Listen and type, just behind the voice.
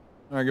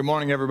All right, good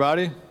morning,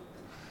 everybody.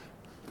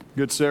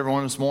 Good to see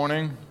everyone this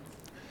morning.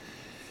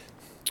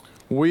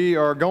 We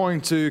are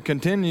going to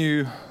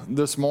continue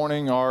this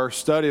morning our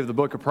study of the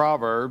book of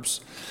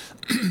Proverbs.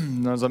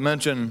 As I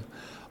mentioned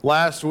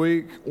last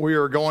week, we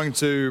are going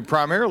to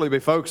primarily be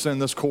focusing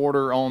this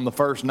quarter on the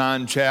first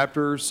 9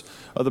 chapters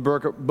of the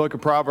book of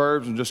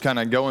Proverbs and just kind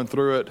of going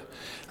through it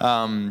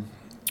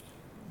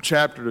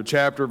chapter to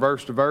chapter,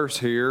 verse to verse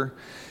here.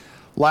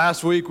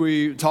 Last week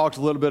we talked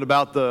a little bit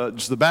about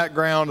just the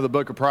background of the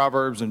book of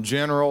Proverbs in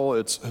general,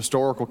 its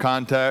historical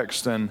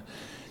context, and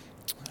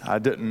I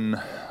didn't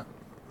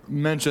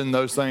mention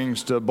those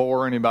things to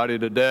bore anybody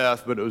to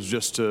death, but it was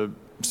just to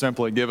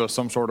simply give us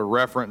some sort of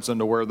reference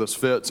into where this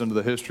fits into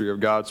the history of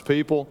God's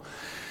people.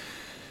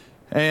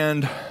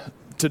 And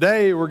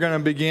today we're going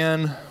to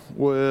begin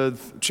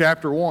with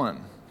chapter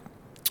 1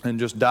 and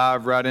just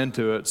dive right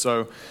into it.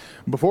 So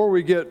before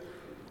we get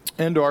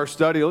into our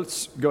study,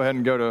 let's go ahead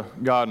and go to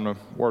God in a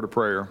word of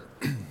prayer.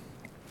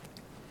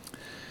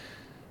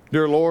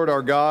 Dear Lord,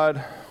 our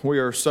God, we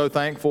are so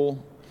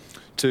thankful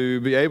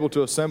to be able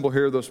to assemble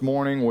here this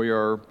morning. We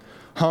are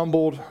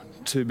humbled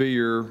to be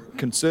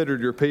considered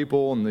your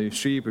people and the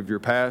sheep of your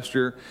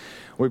pasture.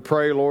 We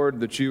pray, Lord,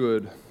 that you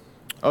would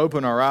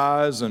open our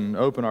eyes and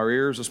open our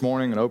ears this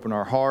morning and open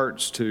our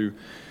hearts to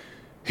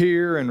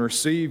hear and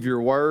receive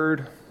your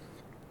word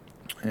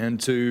and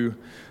to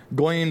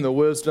glean the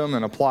wisdom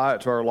and apply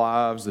it to our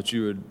lives that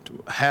you would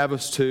have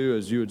us to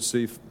as you would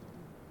see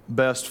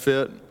best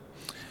fit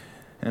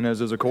and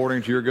as is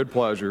according to your good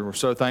pleasure. We're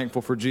so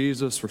thankful for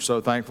Jesus. We're so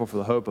thankful for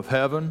the hope of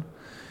heaven.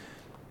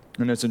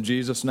 And it's in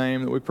Jesus'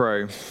 name that we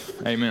pray.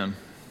 Amen.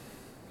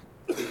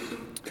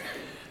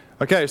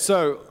 Okay,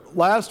 so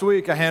last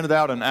week I handed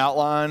out an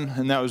outline,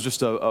 and that was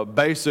just a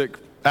basic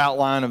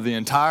outline of the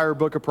entire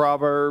book of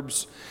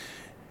Proverbs.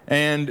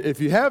 And if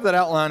you have that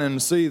outline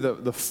and see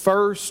the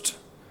first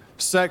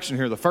section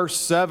here, the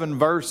first 7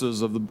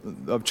 verses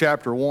of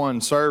chapter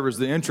 1 serve as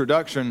the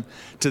introduction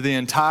to the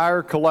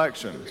entire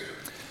collection.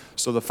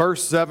 So the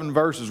first 7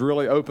 verses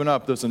really open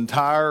up this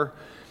entire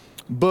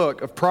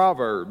book of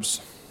Proverbs.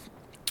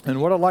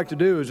 And what I'd like to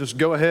do is just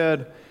go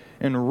ahead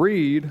and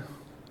read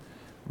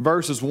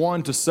verses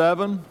 1 to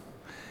 7,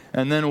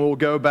 and then we'll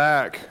go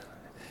back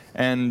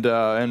and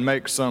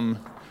make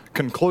some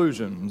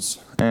conclusions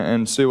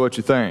and see what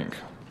you think.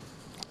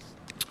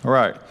 All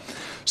right.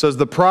 It says,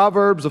 the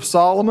Proverbs of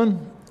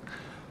Solomon,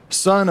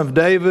 son of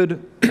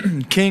David,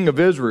 king of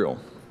Israel.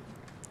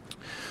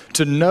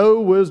 To know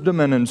wisdom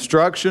and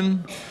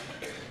instruction,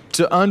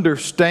 to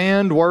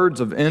understand words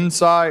of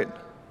insight,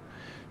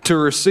 to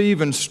receive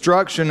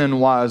instruction in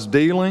wise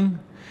dealing,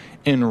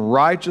 in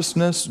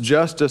righteousness,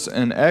 justice,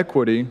 and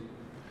equity,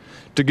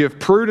 to give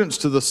prudence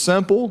to the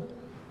simple,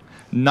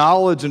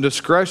 knowledge and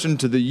discretion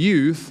to the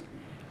youth.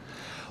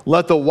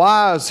 Let the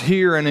wise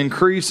hear and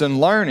increase in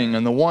learning,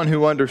 and the one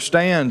who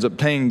understands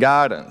obtain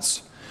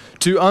guidance.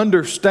 To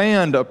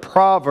understand a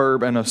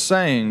proverb and a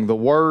saying, the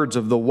words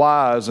of the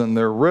wise and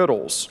their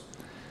riddles.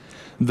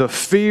 The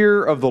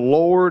fear of the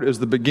Lord is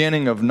the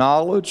beginning of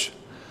knowledge.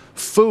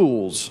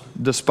 Fools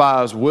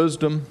despise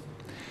wisdom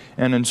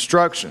and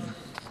instruction.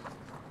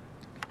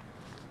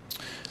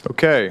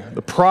 Okay,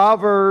 the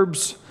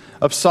Proverbs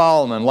of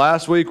Solomon.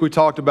 Last week we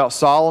talked about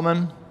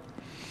Solomon,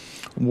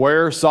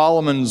 where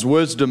Solomon's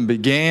wisdom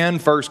began,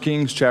 1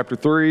 Kings chapter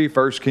 3,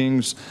 1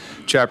 Kings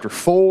chapter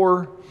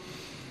 4.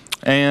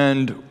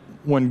 And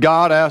when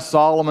God asked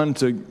Solomon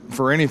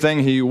for anything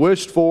he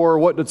wished for,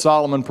 what did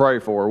Solomon pray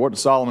for? What did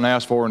Solomon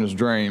ask for in his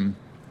dream?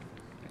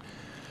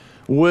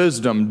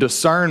 Wisdom,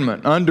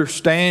 discernment,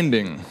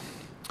 understanding.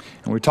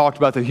 And we talked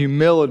about the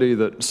humility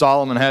that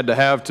Solomon had to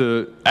have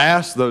to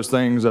ask those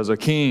things as a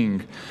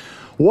king.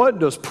 What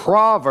does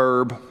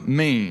proverb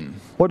mean?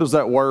 What does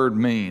that word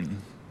mean?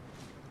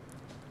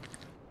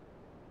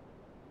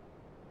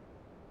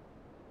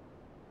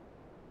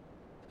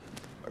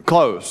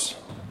 Close.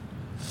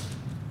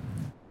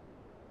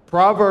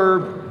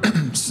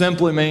 Proverb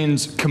simply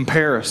means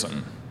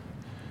comparison.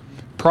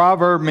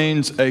 Proverb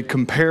means a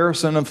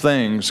comparison of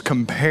things,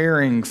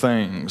 comparing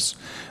things.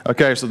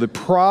 Okay, so the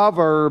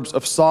Proverbs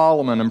of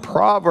Solomon, and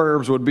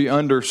Proverbs would be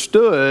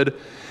understood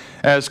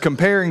as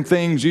comparing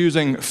things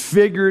using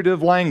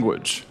figurative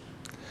language.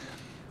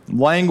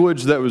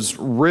 Language that was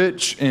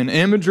rich in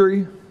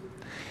imagery.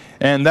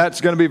 And that's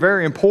going to be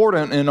very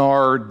important in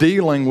our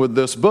dealing with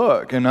this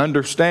book and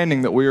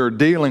understanding that we are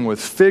dealing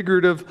with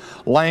figurative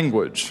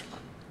language.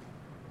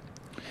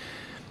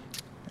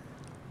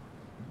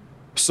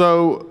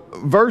 So,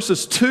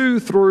 verses 2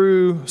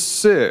 through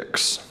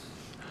 6,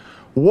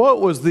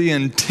 what was the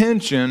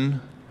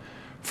intention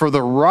for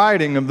the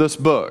writing of this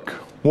book?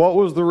 What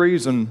was the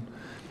reason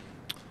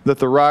that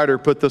the writer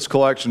put this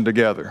collection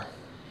together?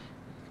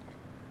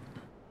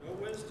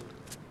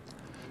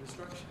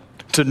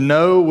 To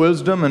know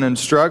wisdom and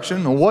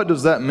instruction. And what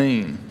does that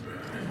mean?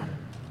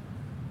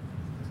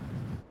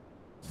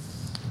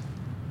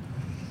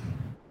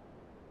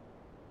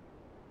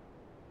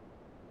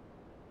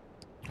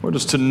 What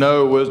does to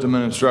know wisdom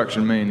and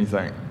instruction mean, you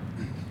think?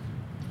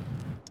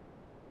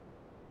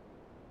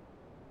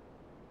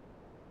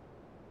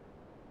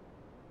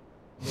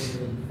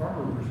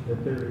 confirms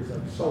that there is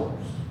a source.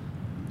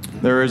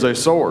 There is a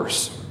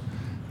source.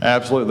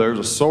 Absolutely, there's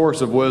a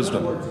source of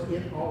wisdom. In other words,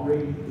 it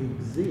already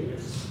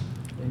exists,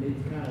 and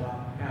it's kind of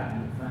like, how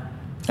do you find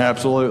it?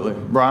 Absolutely.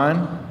 Brian?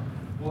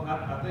 Well,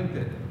 I think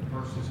that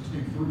verses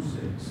 2 through 6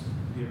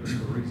 give us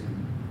the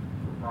reason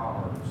for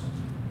Proverbs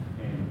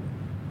and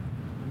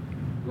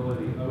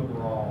really the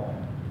overall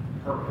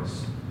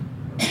purpose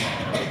of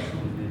Proverbs.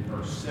 And then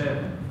verse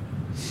 7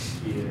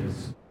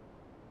 is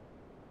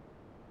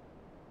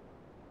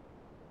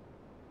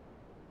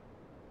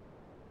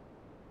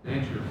to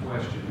answer your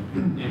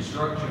question,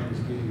 instruction is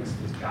giving us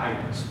this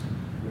guidance,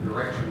 the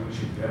direction we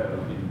should go,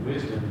 and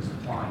wisdom is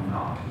applying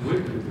knowledge.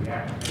 Wisdom is the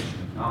application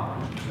of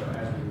knowledge. So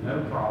as we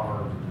know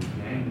Proverbs,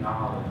 we gain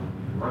knowledge,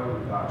 and we grow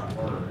in God's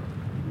Word,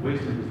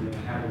 wisdom is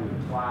then how do we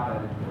apply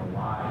that into our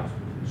lives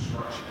with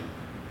instruction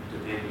to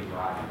then be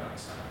right about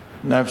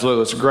something.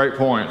 Absolutely, that's a great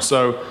point.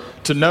 So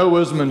to know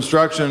wisdom and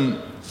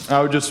instruction,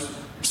 I would just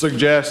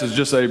suggest is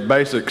just a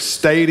basic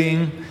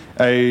stating,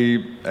 a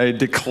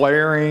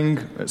declaring,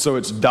 so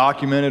it's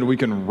documented, we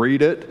can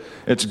read it,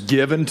 it's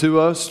given to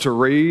us to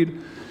read.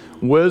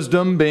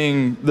 Wisdom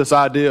being this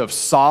idea of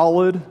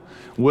solid,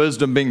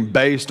 wisdom being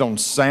based on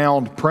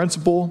sound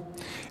principle,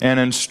 and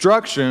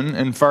instruction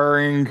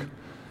inferring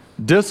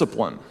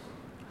discipline.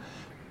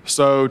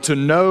 So to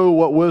know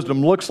what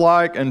wisdom looks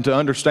like and to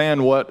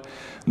understand what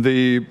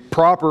the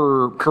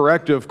proper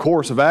corrective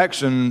course of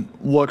action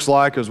looks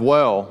like as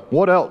well.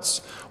 What else?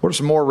 What are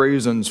some more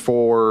reasons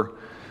for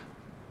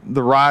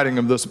the writing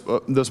of this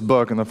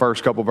book in the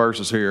first couple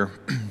verses here?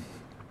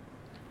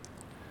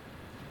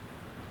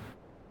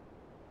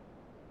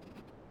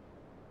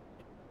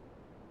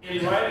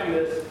 In writing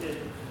this,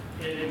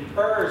 it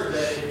infers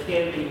that it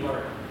can be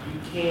learned. You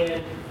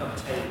can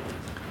obtain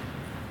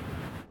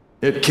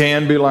it. It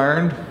can be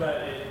learned.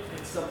 But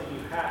it's something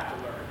you have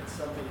to learn. It's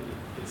something,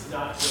 it's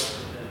not built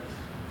within us.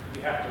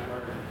 You have to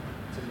learn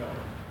it to know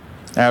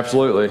it.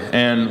 Absolutely.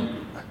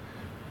 And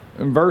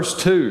in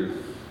verse 2,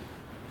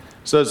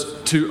 it says,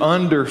 to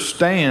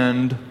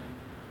understand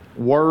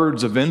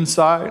words of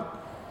insight.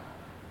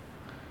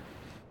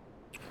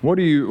 What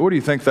do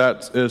you think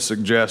that is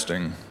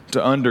suggesting?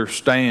 To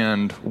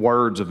understand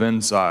words of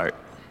insight.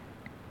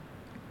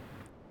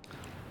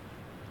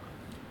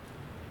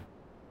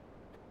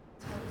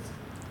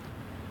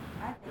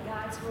 I think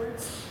God's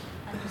words,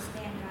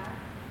 understand God.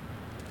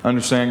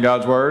 Understand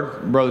God's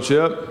word. Brother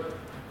Chip?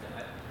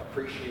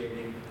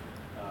 Appreciating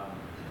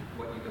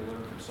what you can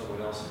learn from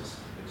someone else's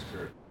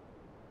experience.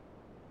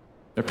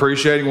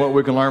 Appreciating what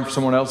we can learn from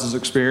someone else's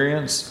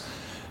experience.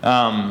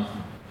 I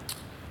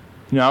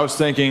was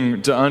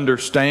thinking to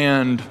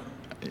understand,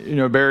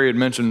 Barry had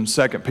mentioned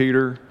 2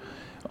 Peter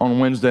on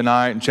Wednesday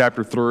night in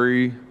chapter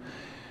 3.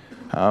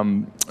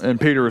 And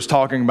Peter was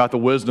talking about the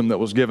wisdom that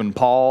was given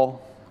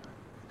Paul.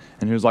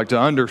 And he was like, to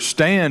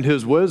understand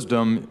his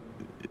wisdom,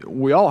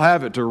 we all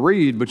have it to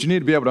read, but you need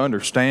to be able to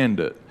understand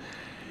it.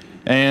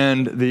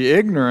 And the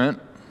ignorant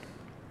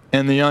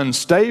and the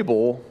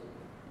unstable,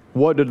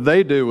 what did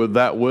they do with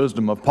that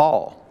wisdom of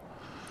Paul?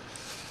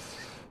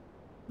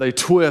 They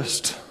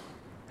twist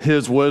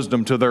his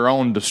wisdom to their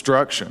own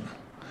destruction.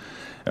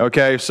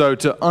 Okay, so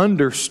to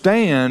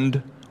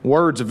understand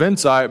words of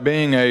insight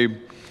being a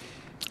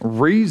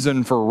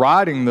reason for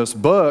writing this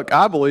book,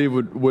 I believe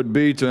would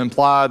be to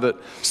imply that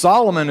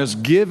Solomon is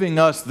giving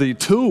us the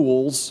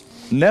tools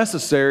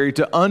necessary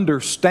to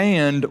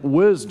understand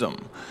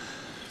wisdom.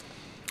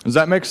 Does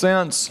that make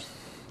sense?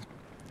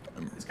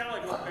 It's kind of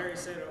like what Barry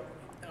said.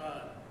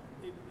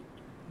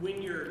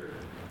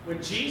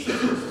 When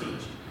Jesus was teaching,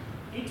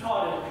 he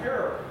taught in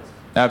parables.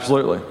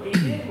 Absolutely. He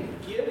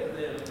didn't give them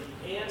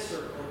the answer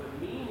or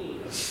the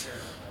meaning of the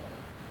parable.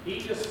 He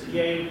just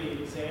gave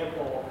the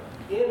example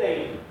in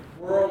a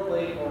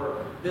worldly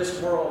or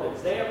this world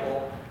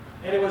example,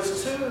 and it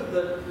was to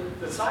the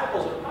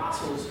disciples and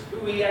apostles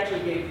who he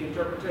actually gave the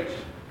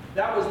interpretation.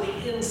 That was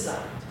the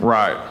insight.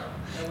 Right.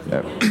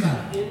 That was the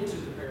insight into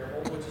the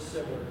parable, which is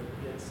similar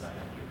to the insight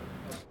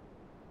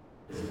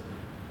here.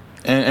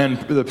 And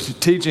the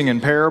teaching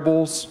in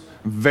parables,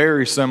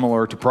 very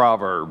similar to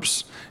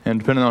Proverbs. And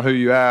depending on who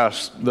you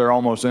ask, they're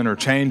almost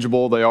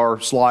interchangeable. They are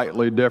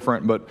slightly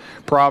different, but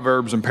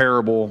Proverbs and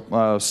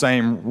parable,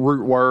 same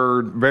root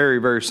word, very,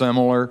 very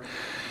similar.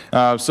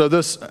 So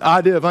this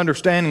idea of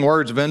understanding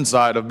words of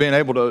insight, of being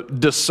able to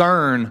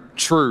discern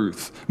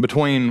truth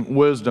between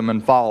wisdom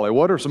and folly.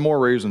 What are some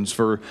more reasons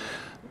for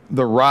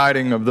the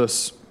writing of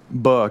this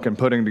book and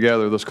putting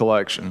together this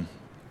collection?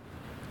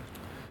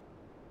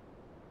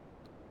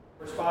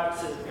 Verse 5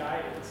 says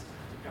guidance.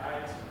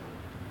 Guidance.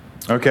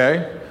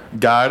 Okay,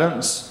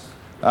 guidance.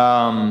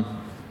 And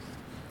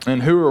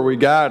who are we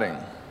guiding?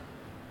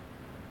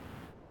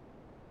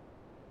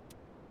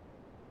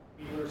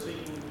 People are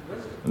seeking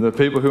wisdom. The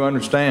people who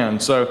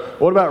understand. So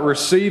what about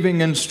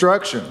receiving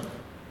instruction?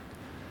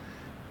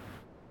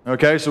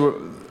 Okay,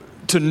 so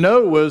to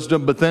know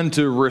wisdom, but then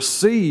to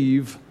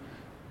receive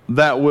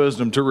that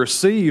wisdom, to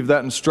receive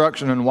that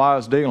instruction in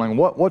wise dealing.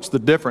 What's the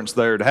difference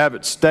there to have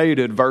it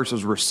stated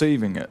versus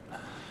receiving it?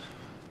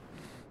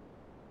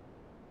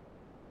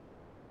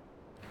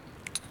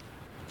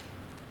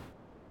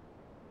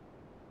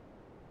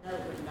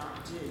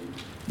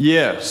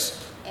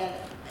 Yes. And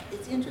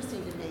it's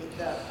interesting to me,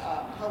 the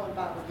Holman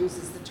Bible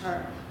uses the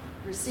term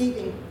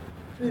receiving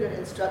prudent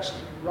instruction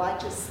in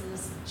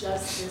righteousness,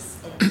 justice,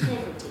 and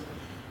integrity.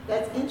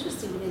 That's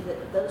interesting to me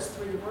that those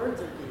three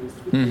words are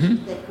used because you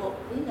think, well,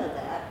 we know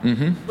that.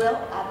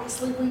 Well,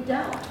 obviously we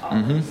don't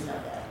always know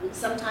that.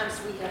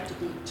 Sometimes we have to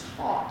be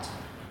taught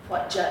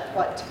what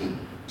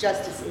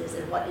justice is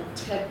and what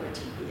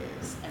integrity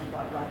is and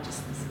what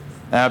righteousness is.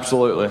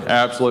 Absolutely,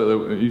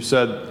 absolutely. You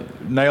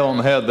said nail on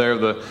the head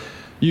there.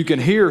 You can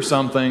hear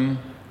something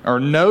or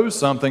know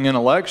something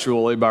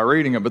intellectually by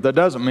reading it, but that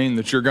doesn't mean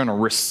that you're going to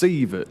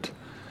receive it.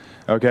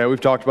 Okay, we've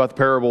talked about the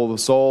parable of the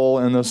soul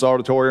in this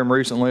auditorium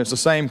recently. It's the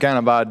same kind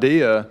of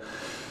idea.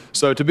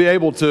 So to be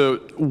able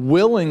to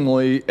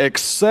willingly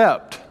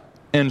accept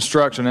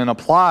instruction and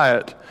apply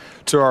it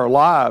to our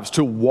lives,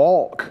 to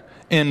walk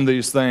in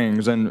these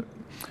things. And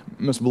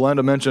Ms.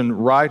 Belinda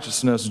mentioned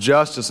righteousness,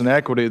 justice, and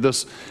equity,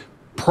 this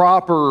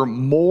proper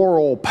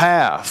moral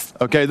path.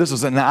 Okay, this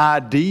is an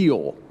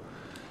ideal.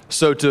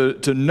 So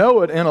to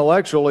know it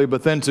intellectually,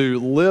 but then to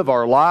live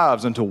our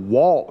lives and to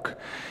walk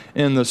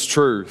in this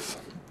truth.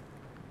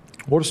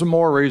 What are some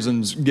more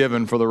reasons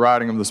given for the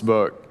writing of this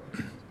book?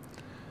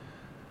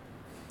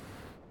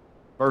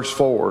 Verse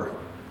 4.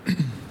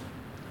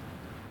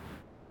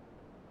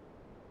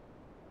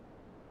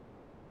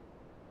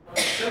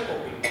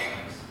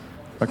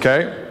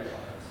 Okay?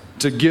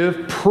 To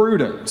give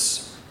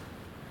prudence.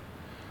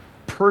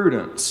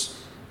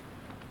 Prudence.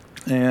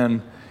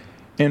 And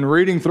in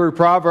reading through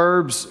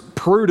Proverbs,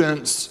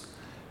 prudence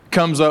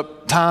comes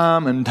up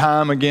time and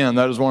time again.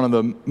 That is one of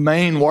the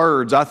main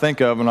words I think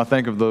of when I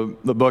think of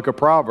the book of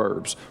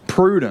Proverbs.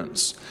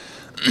 Prudence.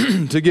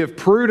 To give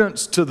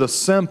prudence to the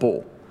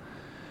simple.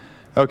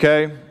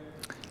 Okay?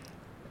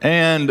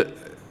 And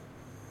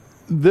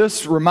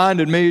this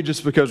reminded me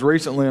just because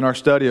recently in our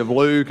study of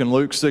Luke and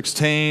Luke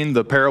 16,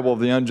 the parable of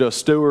the unjust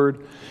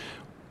steward,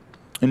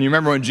 and you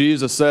remember when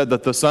Jesus said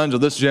that the sons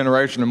of this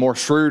generation are more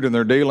shrewd in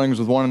their dealings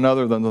with one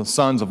another than the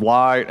sons of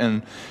light,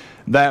 and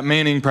that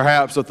meaning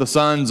perhaps that the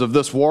sons of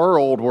this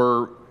world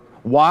were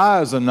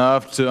wise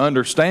enough to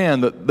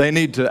understand that they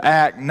need to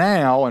act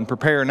now and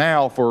prepare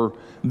now for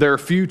their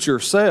future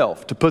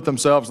self, to put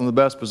themselves in the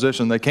best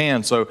position they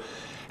can. So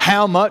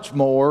how much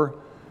more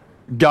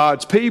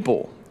God's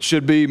people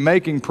should be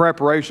making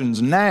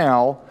preparations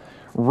now,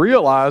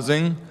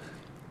 realizing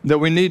that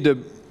we need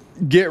to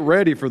get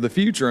ready for the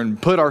future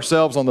and put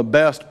ourselves on the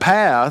best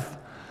path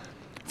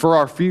for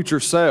our future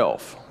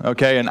self,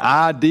 okay, an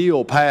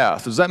ideal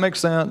path. Does that make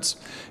sense?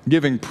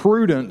 Giving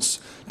prudence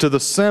to the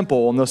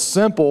simple, and the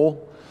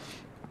simple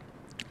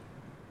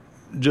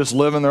just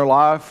living their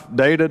life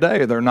day to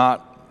day. They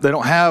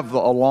don't have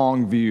a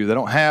long view. They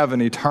don't have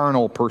an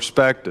eternal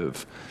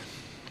perspective.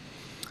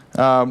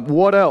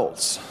 What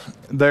else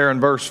there in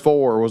verse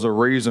 4 was a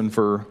reason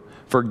for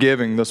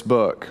giving this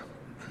book?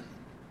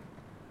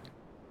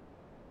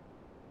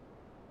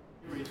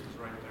 Reasons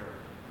right there.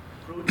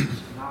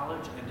 Prudence,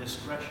 knowledge, and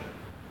discretion,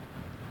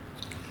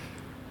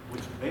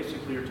 which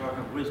basically you're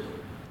talking wisdom.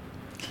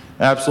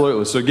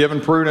 Absolutely. So given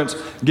prudence,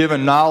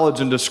 given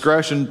knowledge and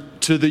discretion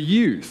to the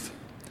youth.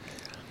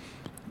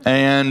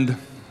 And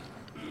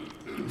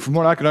from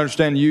what I can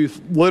understand,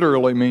 youth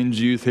literally means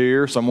youth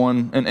here,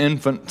 an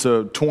infant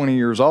to 20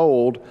 years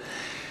old.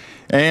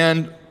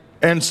 And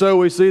so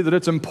we see that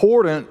it's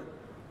important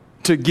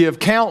to give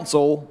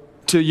counsel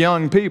to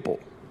young people.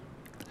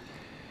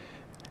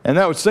 And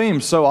that would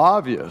seem so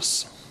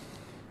obvious.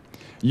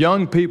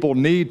 Young people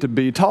need to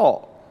be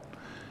taught.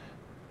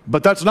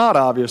 But that's not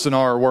obvious in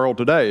our world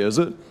today, is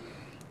it?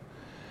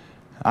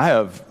 I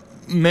have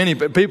many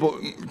people,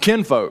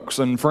 kinfolks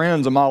and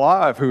friends in my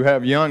life who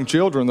have young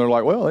children. They're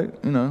like, well,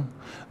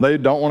 they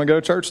don't want to go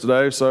to church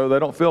today, so they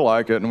don't feel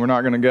like it, and we're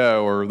not going to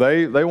go. Or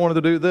they wanted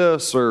to do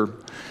this, or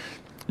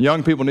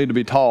young people need to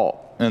be taught.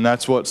 And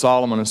that's what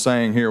Solomon is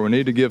saying here. We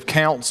need to give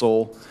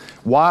counsel,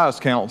 wise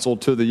counsel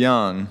to the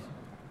young.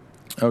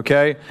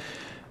 Okay?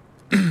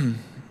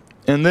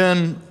 And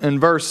then in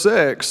verse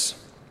 6,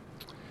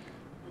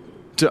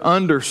 to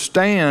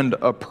understand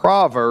a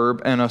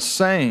proverb and a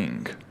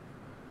saying.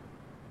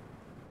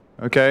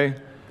 Okay?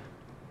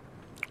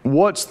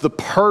 What's the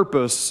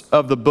purpose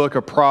of the book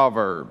of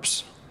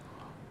Proverbs?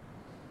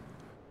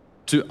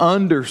 To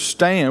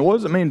understand. What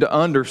does it mean to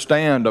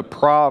understand a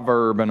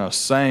proverb and a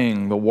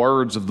saying, the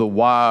words of the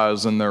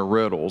wise and their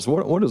riddles?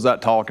 What is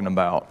that talking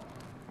about?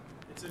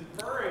 It's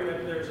inferring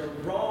that there's a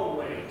wrong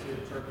way to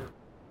interpret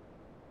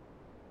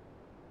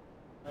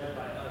by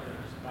others,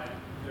 by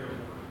their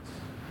words.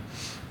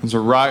 There's a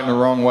right and a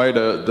wrong way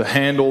to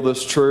handle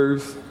this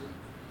truth.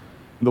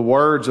 The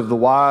words of the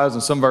wise,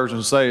 and some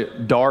versions say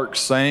dark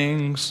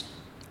sayings.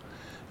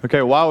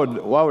 Okay, why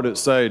would it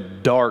say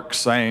dark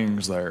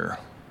sayings there?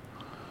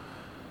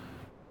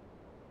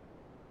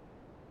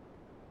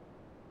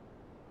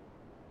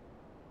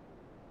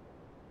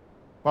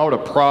 Why would a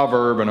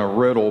proverb and a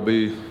riddle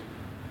be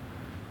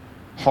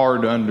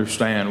hard to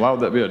understand? Why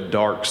would that be a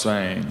dark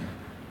saying?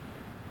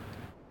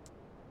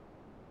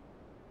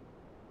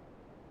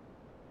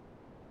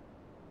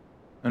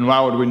 And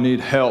why would we need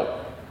help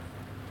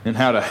and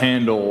how to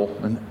handle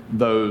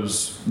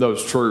those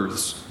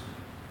truths.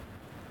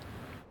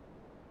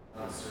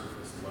 On a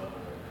surface level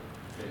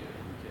thing.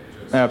 You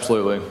can't just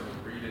Absolutely.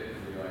 read it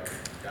and be like,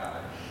 got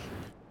it.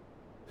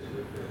 Sit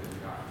with it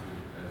and got to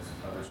as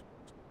others.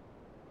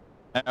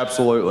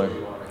 Absolutely.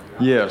 You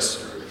have Yes.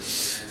 certain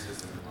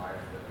experiences in life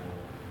that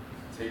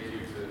will take you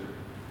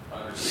to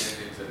understand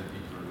things at a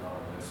deeper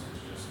level. It's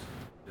just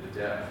the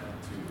depth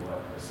to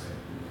what the saying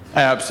is.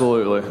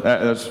 Absolutely.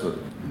 That's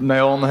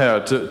nail on the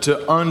head.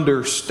 To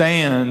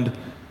understand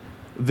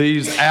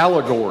these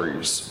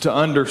allegories, to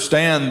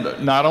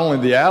understand not only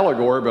the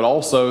allegory, but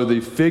also the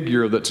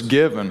figure that's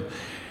given.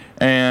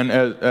 And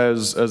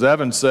as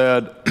Evan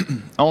said,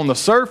 on the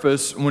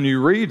surface, when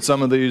you read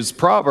some of these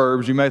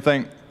proverbs, you may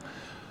think,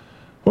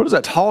 what is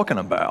that talking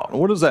about?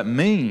 What does that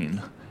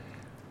mean?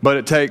 But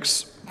it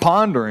takes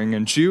pondering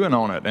and chewing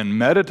on it and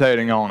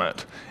meditating on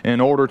it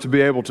in order to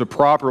be able to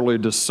properly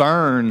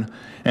discern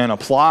and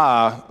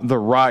apply the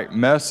right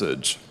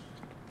message.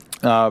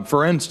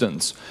 For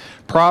instance,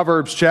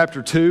 Proverbs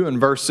chapter 2 and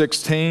verse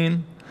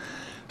 16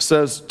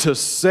 says, to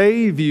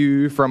save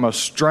you from a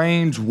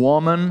strange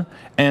woman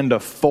and a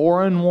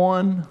foreign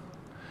one.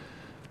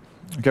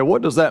 Okay,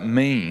 what does that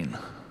mean?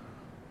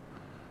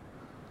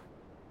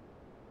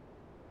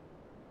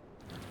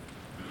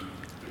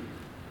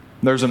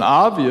 There's an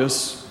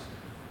obvious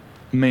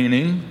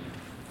meaning,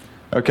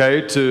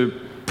 okay, to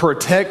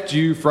protect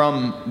you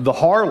from the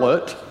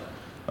harlot.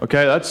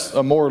 Okay, that's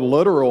a more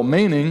literal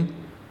meaning.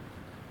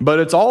 But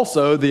it's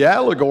also, the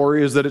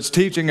allegory is that it's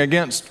teaching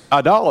against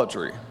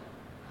idolatry.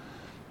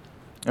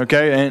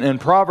 Okay, and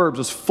Proverbs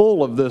is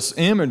full of this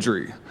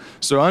imagery.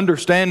 So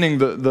understanding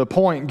the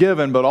point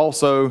given, but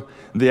also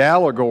the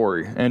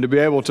allegory, and to be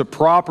able to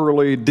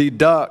properly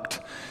deduct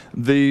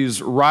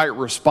these right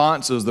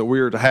responses that we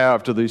are to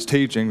have to these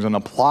teachings and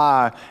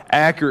apply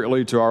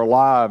accurately to our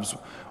lives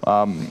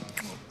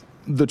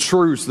the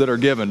truths that are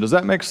given. Does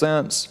that make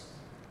sense?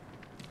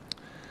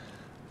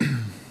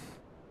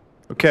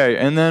 Okay,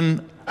 and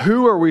then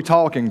who are we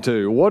talking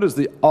to? What is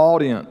the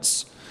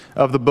audience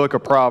of the book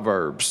of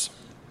Proverbs?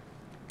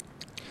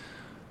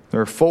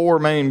 There are four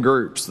main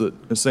groups that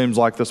it seems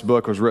like this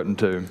book was written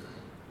to.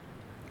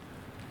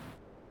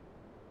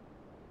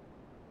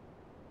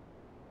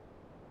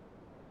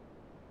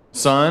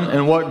 Son,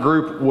 and what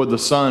group would the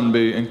son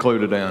be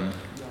included in?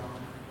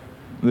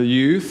 The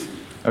youth,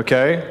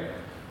 okay.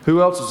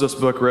 Who else is this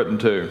book written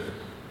to?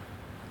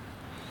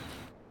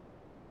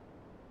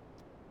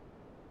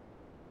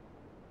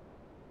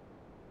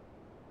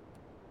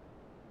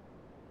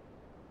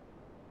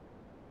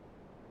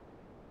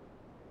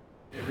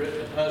 It's written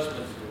to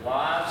husbands and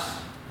wives.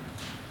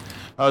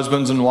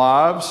 Husbands and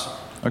wives,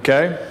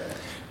 okay.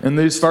 In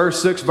these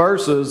first 6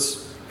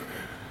 verses,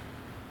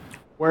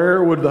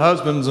 where would the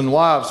husbands and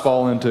wives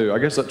fall into? I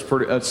guess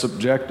that's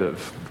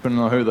subjective,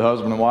 depending on who the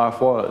husband and wife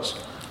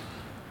was.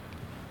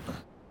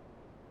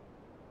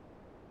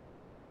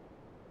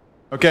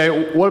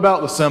 Okay, what about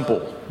the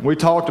simple? We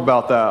talked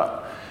about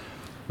that.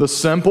 The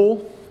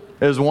simple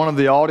is one of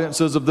the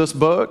audiences of this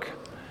book.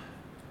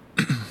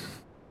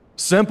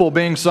 Simple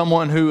being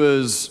someone who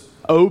is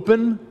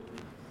open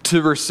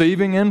to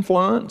receiving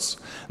influence.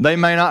 They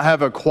may not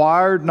have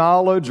acquired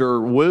knowledge or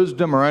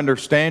wisdom or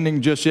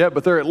understanding just yet,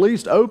 but they're at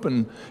least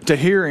open to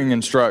hearing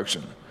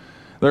instruction.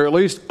 They're at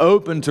least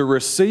open to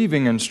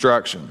receiving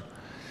instruction.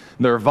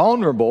 They're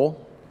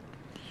vulnerable,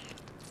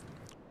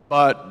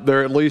 but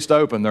they're at least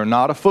open. They're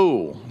not a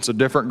fool. It's a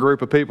different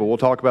group of people. We'll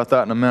talk about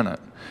that in a minute.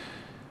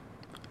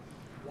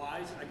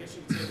 Wise, I guess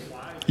you could say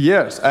wise.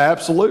 Yes,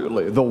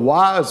 absolutely. The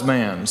wise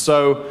man.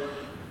 So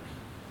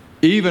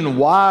even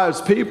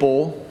wise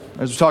people,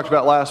 as we talked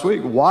about last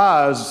week, a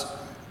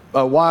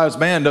wise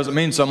man doesn't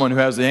mean someone who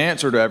has the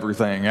answer to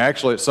everything.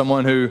 Actually, it's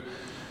someone who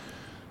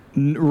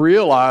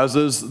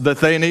realizes that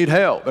they need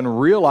help and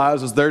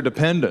realizes their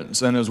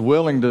dependence and is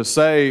willing to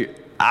say,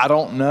 I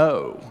don't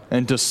know,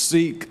 and to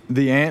seek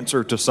the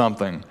answer to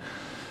something.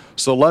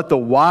 So let the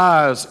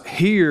wise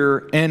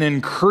hear and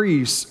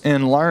increase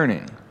in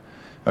learning.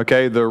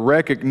 Okay, the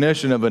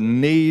recognition of a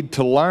need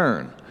to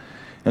learn.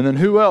 And then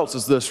who else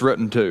is this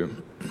written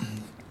to?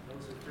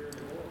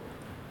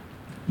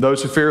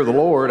 Those who fear the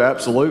Lord,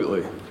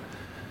 absolutely.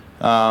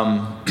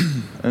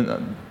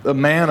 And a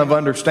man of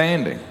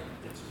understanding.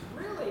 It's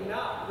really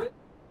not written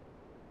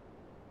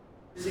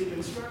to seek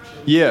instruction.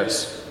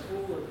 Yes.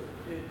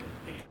 It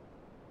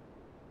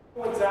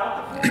points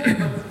out the fool,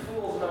 but the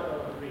fool's not going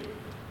to read.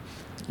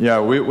 Yeah,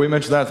 we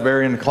mentioned that at the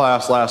very end of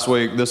class last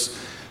week. This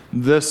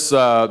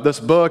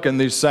book and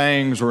these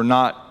sayings were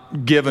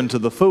not given to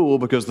the fool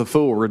because the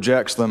fool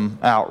rejects them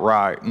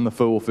outright, and the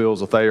fool feels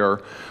that they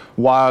are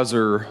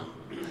wiser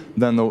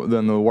than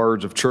the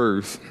words of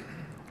truth.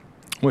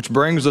 Which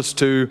brings us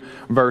to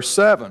verse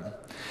 7.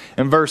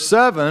 In verse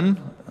 7,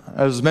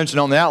 as mentioned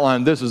on the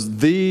outline, this is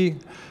the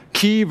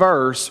key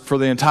verse for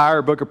the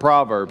entire book of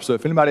Proverbs. So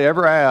if anybody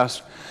ever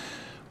asks,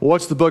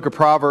 what's the book of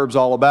Proverbs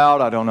all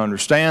about? I don't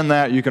understand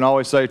that. You can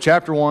always say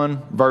chapter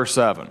 1, verse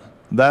 7.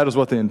 That is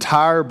what the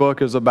entire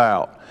book is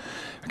about.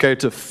 Okay,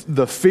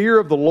 the fear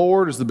of the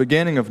Lord is the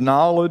beginning of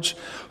knowledge.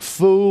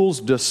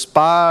 Fools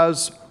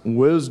despise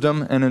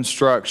wisdom and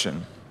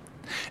instruction.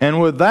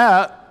 And with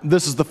that,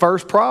 this is the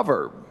first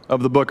proverb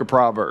of the book of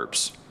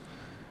Proverbs.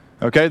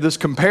 Okay, this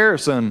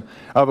comparison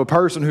of a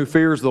person who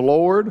fears the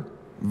Lord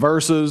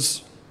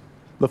versus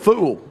the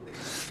fool.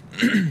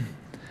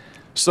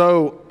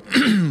 So,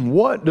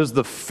 what does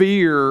the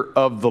fear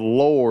of the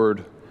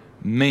Lord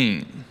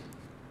mean?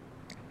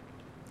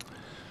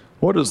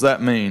 What does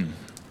that mean?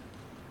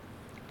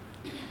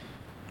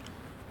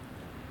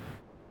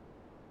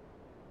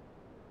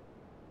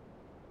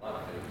 A lot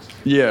of things.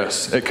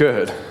 Yes, it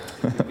could. It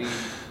could be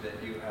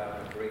that you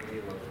have a great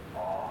deal of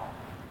awe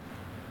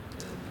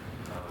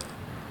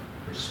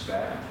and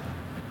respect.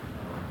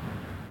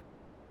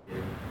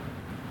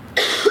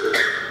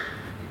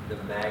 The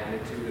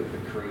magnitude of the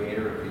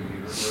creator of the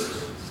universe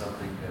is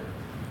something that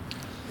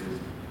is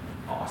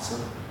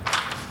awesome.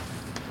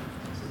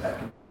 So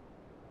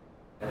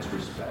that's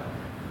respect.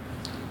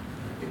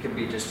 It can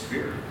be just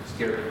fear,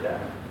 scared to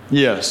death.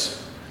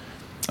 Yes.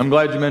 I'm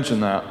glad you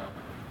mentioned that.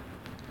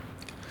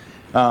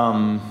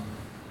 I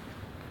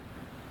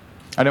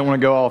didn't want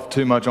to go off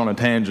too much on a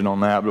tangent on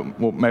that,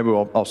 but maybe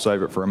I'll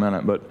save it for a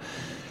minute. But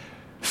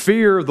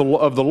fear of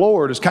the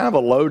Lord is kind of a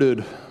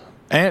loaded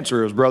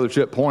answer, as Brother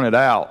Chip pointed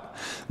out.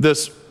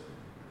 This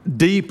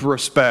deep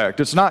respect.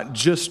 It's not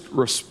just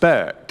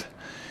respect.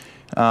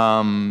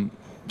 Some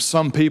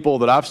people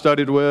that I've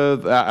studied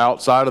with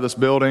outside of this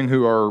building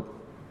who are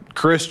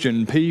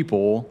Christian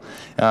people,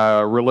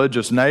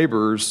 religious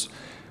neighbors,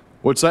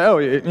 would say, oh,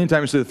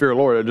 anytime you see the fear of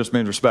the Lord, it just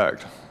means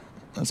respect.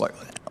 It's like,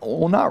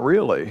 well, not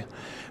really.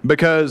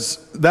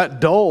 Because that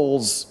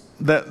dulls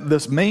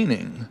this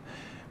meaning.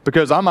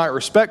 Because I might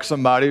respect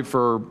somebody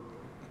for,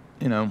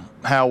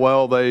 how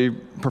well they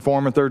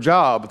perform at their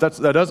job. But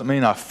that doesn't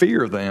mean I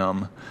fear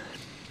them.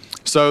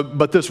 So,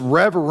 but this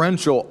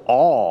reverential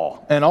awe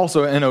and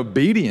also an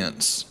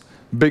obedience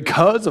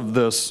because of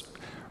this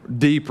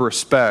deep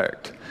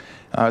respect.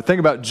 Think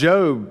about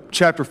Job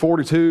chapter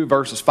 42,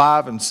 verses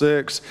 5 and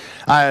 6.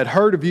 I had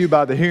heard of you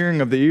by the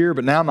hearing of the ear,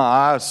 but now my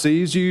eye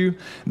sees you.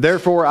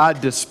 Therefore I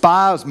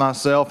despise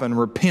myself and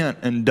repent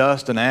in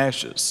dust and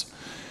ashes.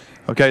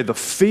 Okay, the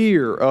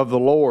fear of the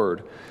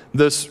Lord,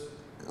 this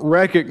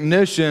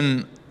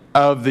recognition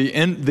of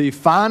the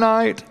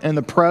finite and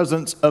the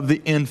presence of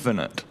the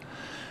infinite.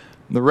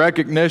 The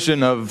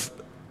recognition of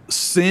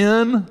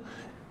sin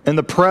and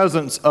the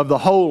presence of the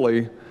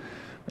holy,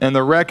 and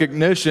the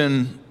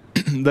recognition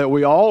that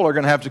we all are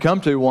going to have to come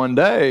to one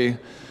day,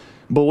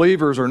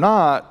 believers or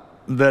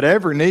not, that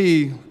every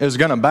knee is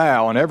going to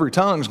bow and every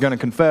tongue is going to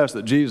confess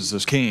that Jesus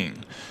is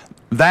King.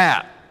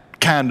 That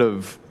kind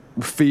of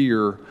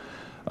fear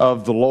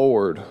of the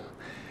Lord.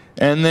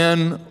 And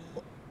then,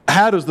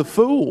 how does the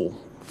fool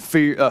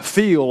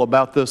feel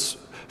about this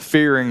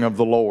fearing of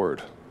the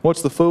Lord?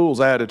 What's the fool's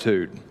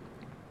attitude?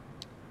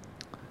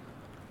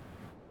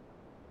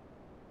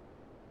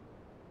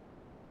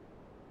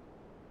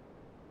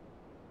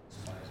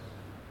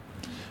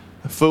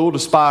 The fool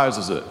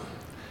despises it.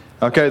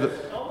 Okay.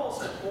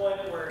 Almost a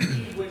point where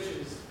he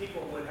wishes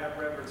people would have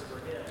reverence for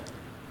him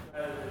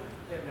rather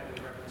than him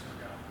having reverence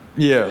for God.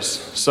 Yes.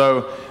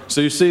 So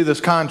you see this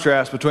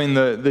contrast between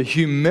the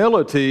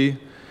humility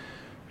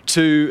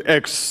to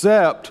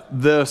accept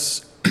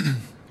this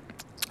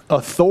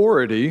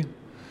authority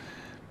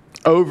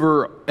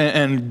over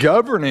and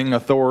governing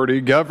authority,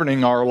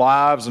 governing our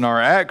lives and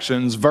our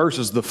actions,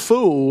 versus the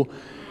fool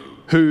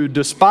who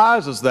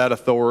despises that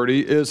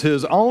authority, is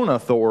his own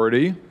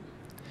authority,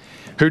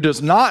 who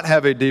does not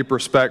have a deep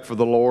respect for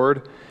the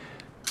Lord.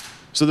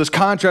 So this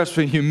contrast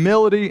between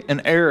humility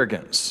and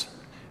arrogance.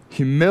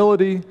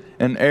 Humility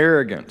and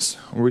arrogance.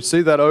 We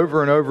see that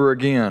over and over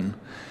again.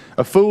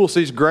 A fool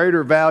sees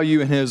greater value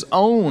in his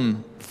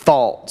own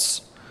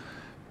thoughts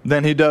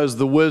than he does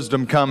the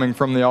wisdom coming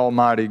from the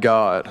Almighty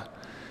God.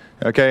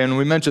 Okay, and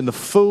we mentioned the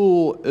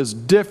fool is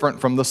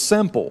different from the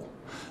simple.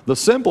 The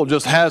simple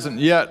just hasn't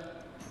yet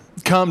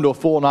come to a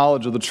full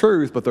knowledge of the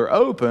truth, but they're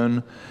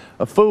open.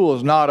 A fool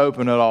is not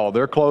open at all.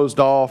 They're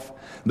closed off.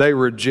 They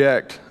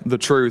reject the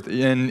truth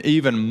and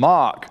even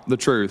mock the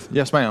truth.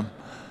 Yes, ma'am?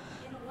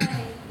 In a way,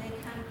 they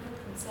kind of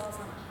put themselves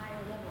on a higher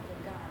level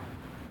than God.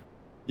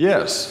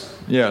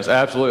 Yes,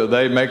 absolutely.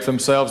 They make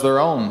themselves their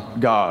own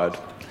God.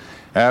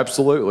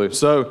 Absolutely.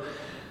 So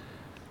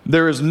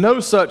there is no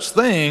such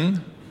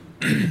thing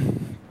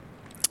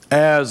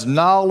as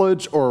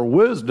knowledge or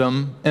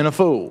wisdom in a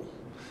fool.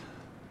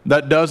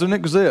 That doesn't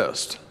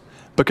exist.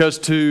 Because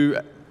to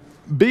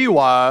be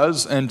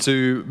wise and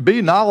to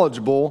be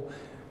knowledgeable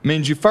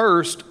means you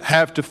first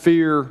have to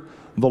fear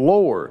the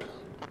Lord.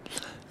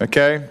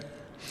 Okay?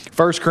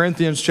 1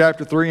 Corinthians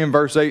chapter 3 and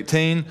verse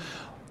 18,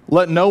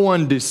 let no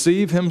one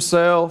deceive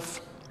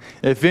himself.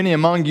 If any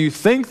among you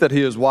think that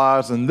he is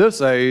wise in this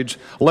age,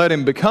 let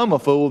him become a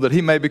fool that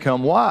he may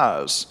become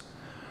wise.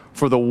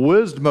 For the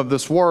wisdom of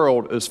this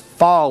world is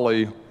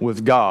folly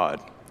with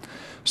God.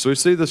 So we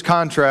see this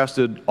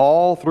contrasted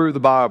all through the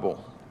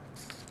Bible.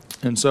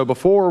 And so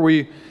before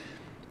we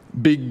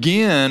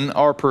begin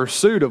our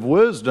pursuit of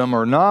wisdom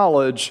or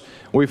knowledge,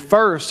 we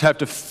first have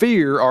to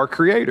fear our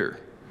Creator.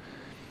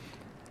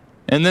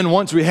 And then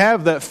once we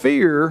have that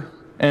fear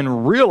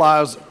and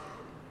realize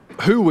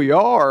who we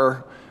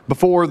are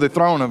before the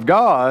throne of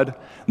God,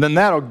 then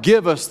that'll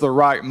give us the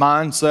right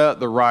mindset,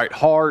 the right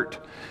heart.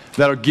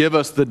 That'll give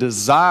us the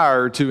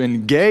desire to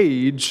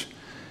engage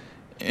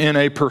in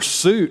a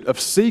pursuit of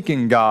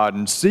seeking God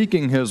and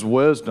seeking His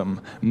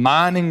wisdom,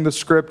 mining the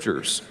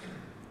Scriptures.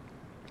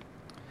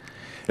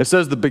 It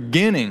says the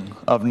beginning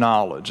of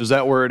knowledge. Is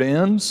that where it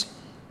ends?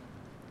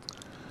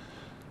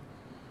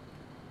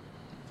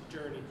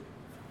 Journey.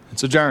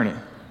 It's a journey.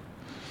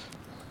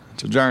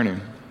 It's a journey.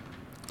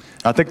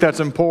 I think that's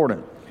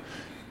important.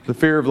 The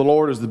fear of the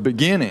Lord is the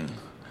beginning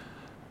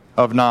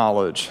of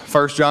knowledge.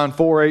 1 John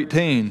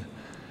 4:18.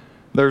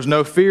 There's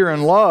no fear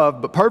in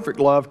love, but perfect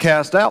love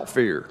casts out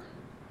fear.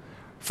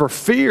 For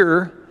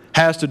fear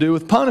has to do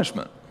with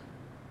punishment.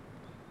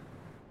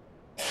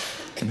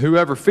 And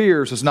whoever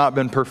fears has not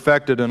been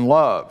perfected in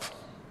love.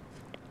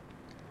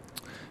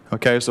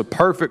 Okay, so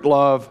perfect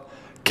love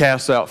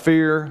casts out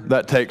fear.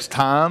 That takes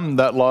time.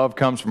 That love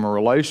comes from a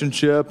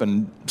relationship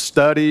and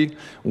study,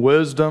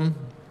 wisdom.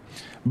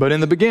 But in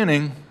the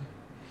beginning,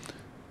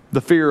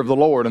 the fear of the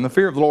Lord. And the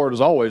fear of the Lord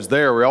is always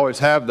there. We always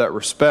have that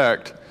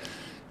respect.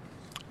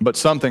 But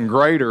something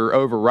greater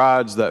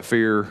overrides that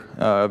fear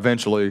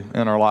eventually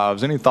in our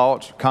lives. Any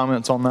thoughts,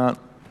 comments on that?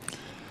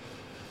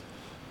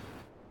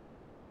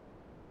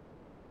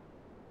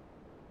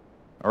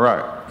 All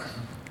right.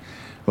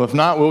 Well, if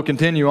not, we'll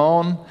continue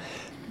on.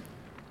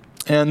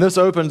 And this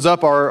opens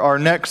up our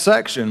next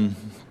section,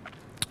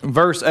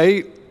 verse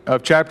 8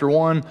 of chapter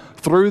 1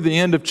 through the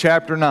end of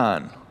chapter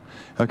 9.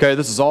 Okay,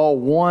 this is all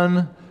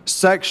one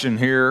section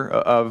here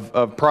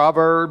of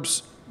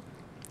Proverbs.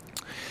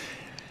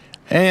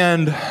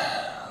 And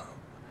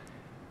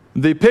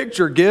the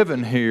picture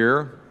given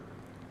here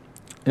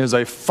is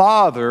a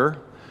father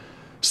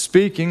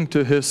speaking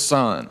to his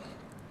son.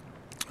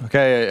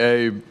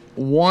 Okay, a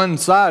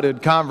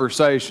one-sided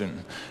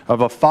conversation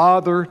of a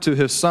father to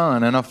his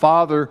son, and a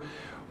father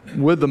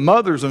with the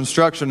mother's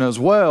instruction as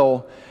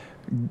well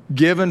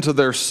given to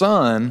their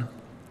son.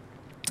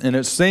 And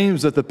it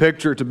seems that the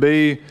picture to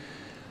be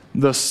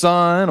the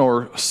son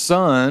or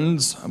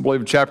sons, I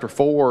believe chapter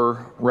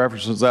 4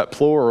 references that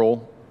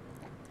plural.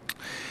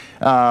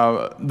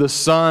 The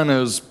son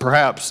is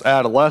perhaps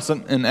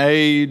adolescent in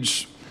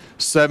age,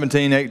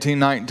 17, 18,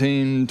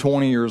 19,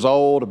 20 years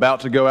old,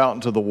 about to go out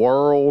into the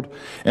world.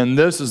 And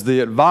this is the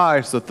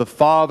advice that the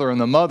father and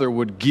the mother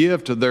would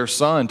give to their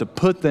son to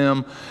put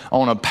them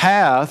on a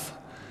path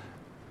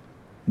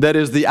that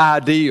is the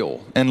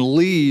ideal and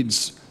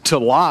leads to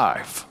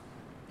life.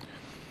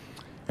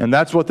 And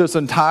that's what this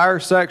entire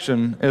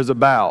section is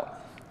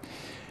about.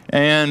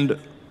 And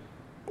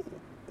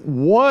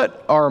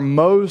what are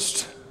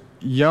most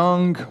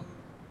young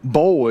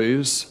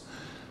boys,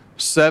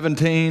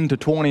 17 to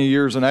 20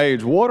 years in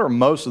age, what are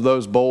most of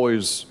those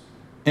boys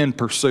in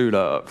pursuit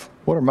of?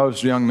 What are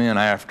most young men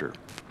after?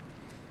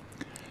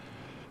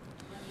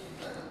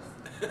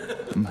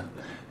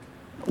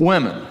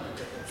 Women.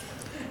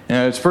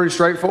 And it's pretty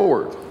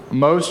straightforward.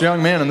 Most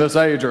young men in this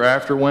age are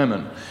after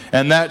women.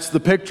 And that's the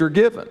picture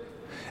given.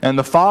 And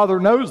the father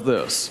knows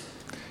this.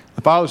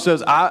 The father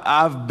says,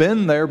 I've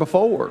been there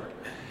before.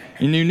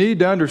 And you need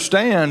to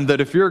understand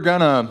that if you're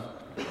going to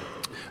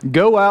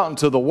go out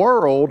into the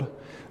world,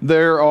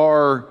 there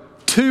are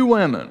two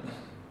women,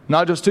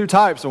 not just two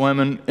types of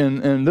women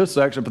in this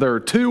section, but there are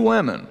two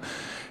women.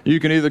 You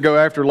can either go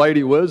after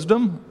Lady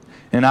Wisdom,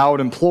 and I would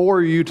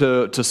implore you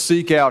to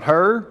seek out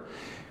her,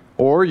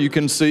 or you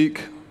can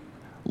seek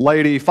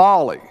Lady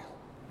Folly.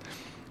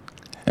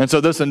 And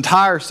so this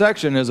entire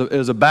section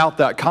is about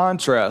that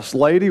contrast,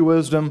 Lady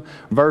Wisdom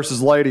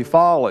versus Lady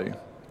Folly.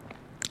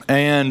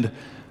 And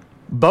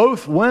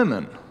both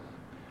women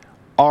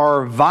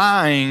are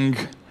vying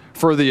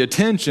for the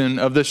attention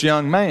of this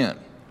young man.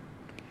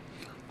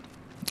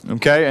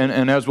 Okay,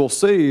 and as we'll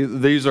see,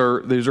 these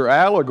are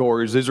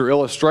allegories, these are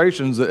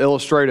illustrations that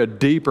illustrate a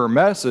deeper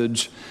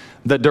message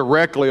that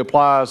directly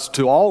applies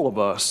to all of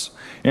us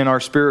in our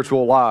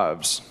spiritual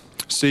lives.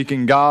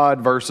 Seeking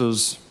God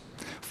versus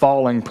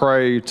falling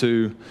prey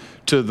to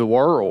the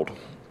world.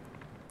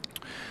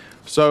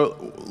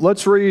 So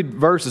let's read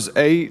verses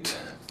 8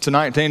 to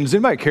 19. Does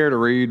anybody care to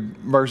read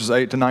verses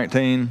 8 to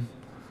 19?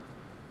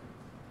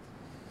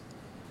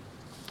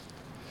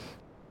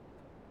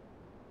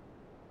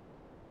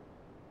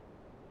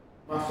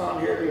 My son,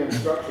 hear the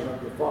instruction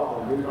of your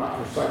father, and do not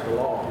forsake the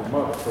law of your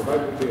mother, for they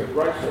will be a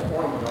graceful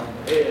ornament on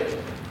your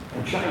head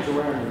and chains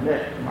around your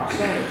neck. My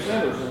son, if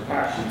sinners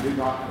entice you, do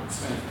not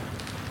consent.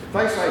 If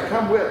they say,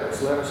 come with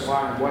us, let us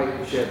lie in wait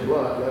and shed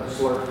blood. Let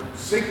us lurk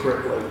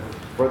secretly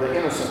for the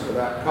innocent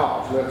without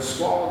cause. Let us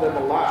swallow them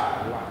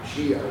alive like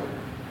Sheol,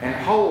 and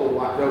whole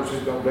like those who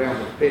go down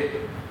the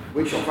pit.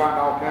 We shall find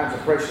all kinds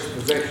of precious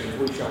possessions.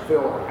 We shall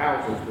fill our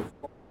houses with.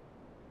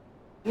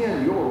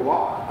 In your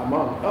lot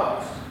among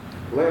us,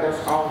 let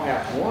us all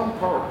have one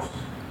purse.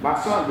 My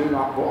son, do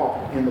not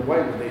walk in the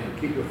way with thee,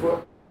 to keep your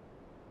foot.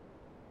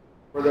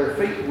 For their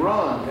feet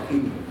run to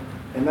evil,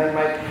 and they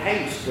make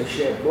haste to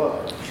shed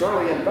blood.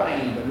 Surely in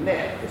vain the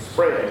net is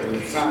spread in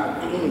the sight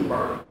of any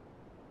burden.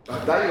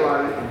 But they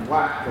lay in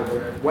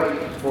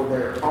wait for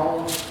their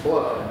own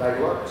blood. They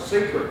look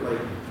secretly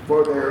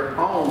for their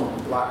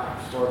own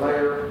lives.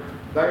 For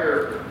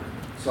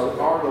so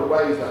are the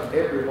ways of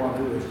everyone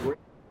who is greedy.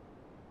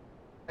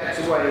 That's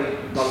away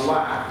the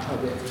life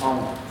of its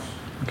owners.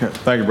 Okay,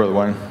 thank you, Brother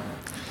Wayne.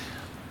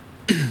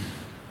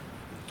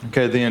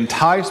 Okay, the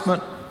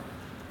enticement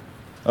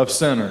of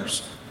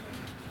sinners.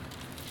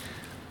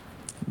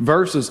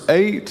 Verses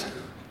 8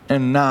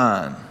 and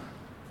 9.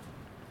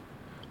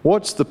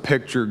 What's the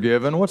picture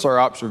given? What's our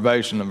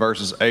observation of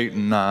verses 8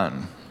 and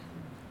 9?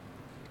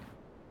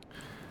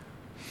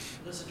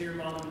 Listen to your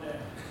mom and dad.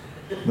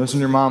 Listen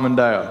to your mom and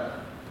dad.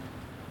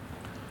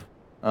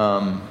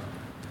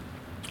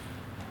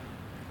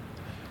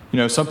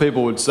 Some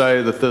people would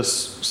say that this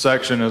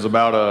section is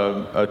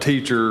about a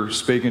teacher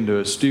speaking to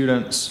his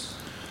students.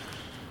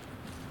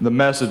 The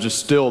message is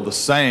still the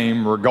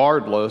same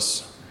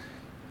regardless.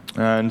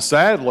 And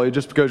sadly,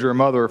 just because you're a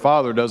mother or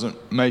father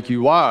doesn't make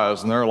you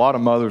wise. And there are a lot of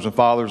mothers and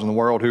fathers in the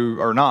world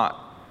who are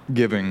not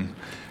giving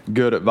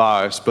good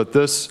advice. But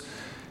this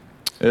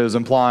is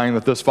implying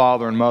that this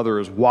father and mother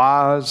is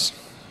wise.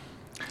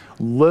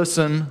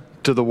 Listen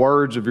to the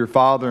words of your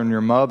father and your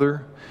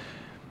mother.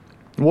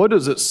 What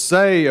does it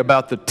say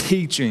about the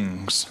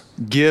teachings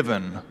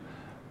given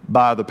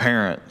by the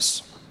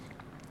parents?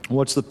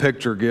 What's the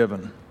picture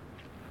given?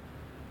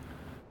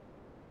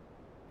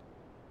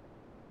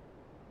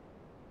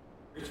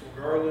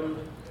 Garland,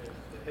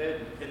 the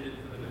head pendant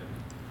for the neck.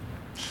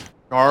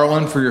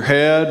 Garland for your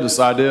head, this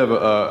idea of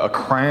a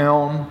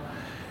crown,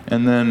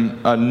 and then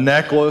a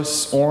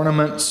necklace,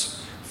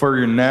 ornaments for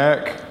your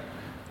neck.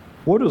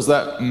 What does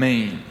that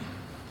mean?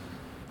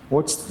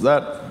 What's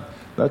that?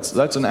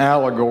 That's an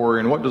allegory,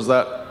 and what does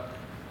that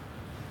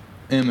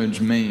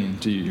image mean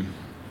to you?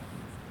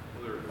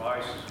 Well, their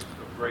advice is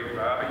of great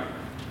value.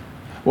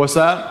 What's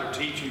that? Their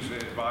teachings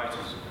and advice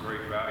is of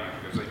great value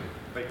because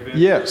they've been.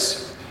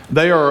 Yes.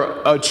 They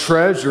are a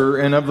treasure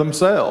in of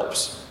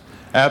themselves.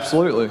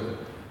 Absolutely.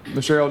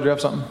 Michelle, do you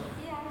have something?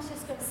 Yeah, I was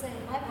just going to say,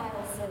 my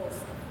Bible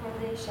says, for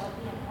they shall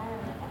be an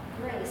ornament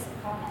of grace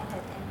upon my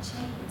head and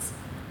chains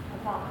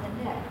about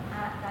the neck.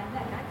 I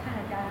kind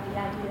of got the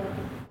idea of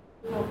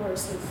evil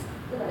versus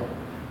good.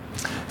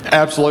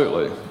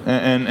 Absolutely.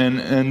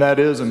 And that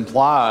is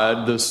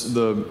implied,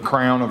 the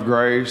crown of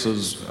grace,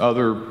 as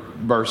other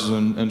verses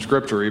in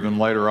Scripture even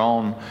later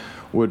on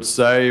would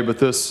say. But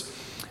this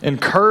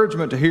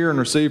encouragement to hear and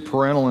receive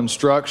parental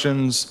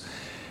instructions,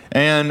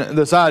 and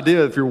this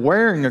idea, if you're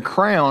wearing a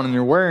crown and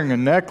you're wearing a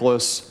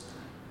necklace,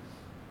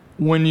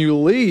 when you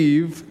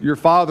leave your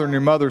father and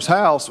your mother's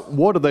house,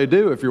 what do they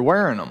do if you're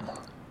wearing them?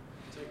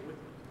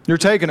 You're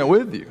taking it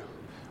with you.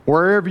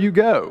 Wherever you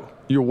go,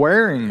 you're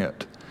wearing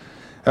it.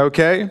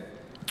 Okay?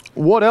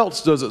 What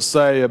else does it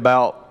say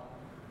about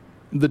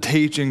the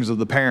teachings of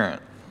the parent?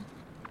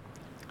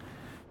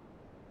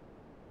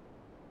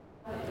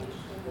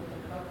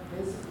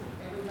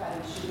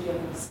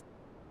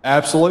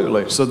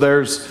 Absolutely. So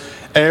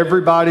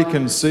everybody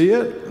can see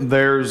it.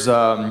 There's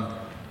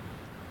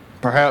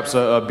perhaps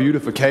a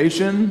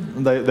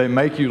beautification. They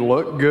make you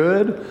look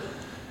good.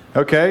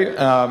 Okay.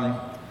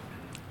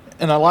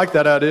 And I like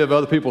that idea of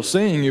other people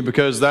seeing you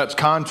because that's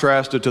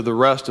contrasted to the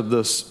rest of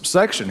this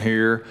section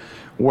here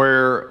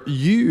where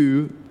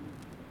you,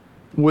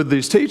 with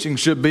these teachings,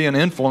 should be an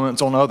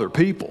influence on other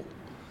people.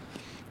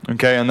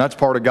 Okay. And that's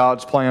part of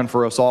God's plan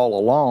for us all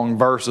along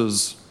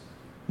versus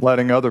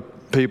letting other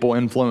people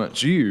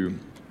influence you.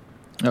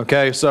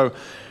 Okay, so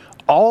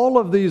all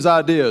of these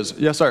ideas,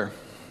 yes, sir?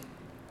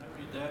 I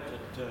read that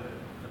the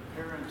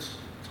parents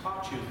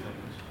taught you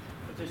things,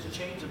 but there's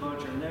chains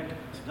about your neck.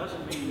 It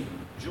doesn't mean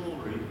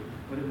jewelry,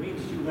 but it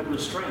means you have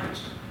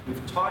restraints.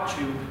 We've taught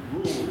you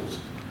rules,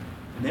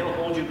 and they'll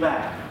hold you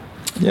back.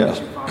 Yeah.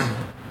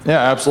 Yeah,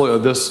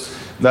 absolutely.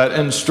 That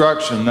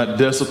instruction, that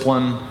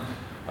discipline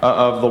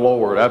of the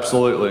Lord,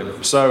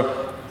 absolutely.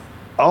 So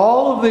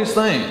all of these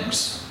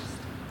things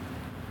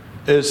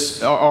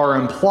are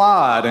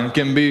implied and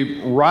can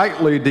be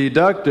rightly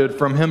deducted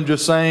from him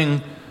just saying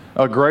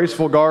a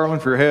graceful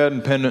garland for your head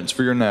and pendants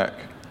for your neck.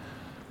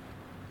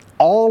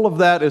 All of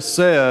that is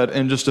said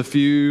in just a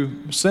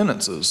few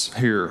sentences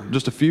here,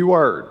 just a few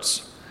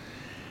words.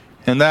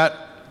 And that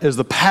is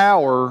the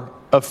power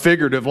of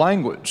figurative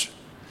language.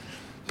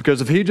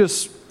 Because if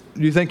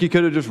you think he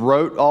could have just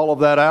wrote all of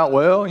that out,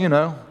 well,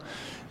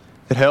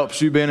 it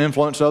helps you being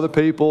influenced to other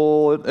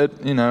people.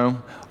 It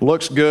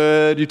looks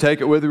good. You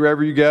take it with you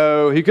wherever you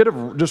go. He could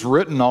have just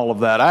written all of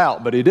that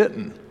out, but he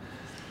didn't.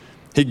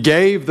 He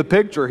gave the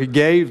picture. He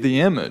gave the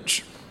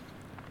image.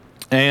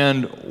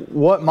 And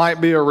what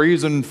might be a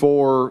reason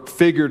for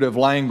figurative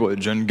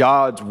language and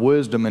God's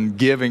wisdom in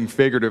giving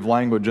figurative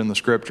language in the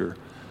Scripture?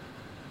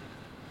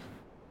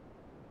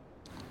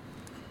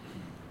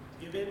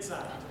 Give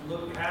insight.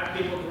 Look, have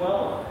people dwell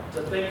on it,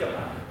 to think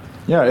about it.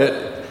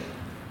 Yeah,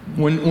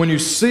 when you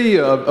see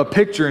a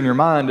picture in your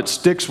mind, it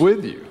sticks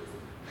with you.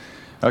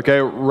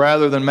 Okay,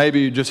 rather than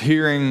maybe just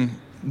hearing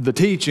the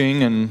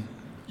teaching and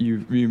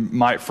you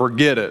might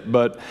forget it.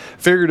 But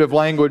figurative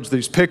language,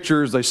 these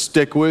pictures, they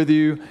stick with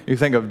you. You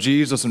think of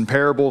Jesus and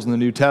parables in the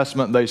New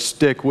Testament, they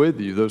stick with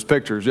you, those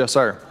pictures. Yes,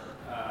 sir.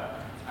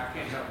 I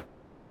can't help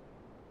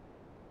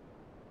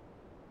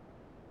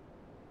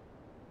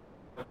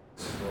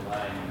the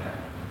line that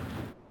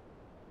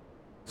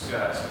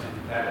discussed,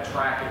 and that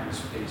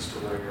attractiveness piece to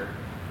where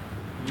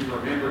you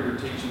remember your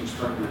teachings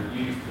from your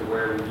youth to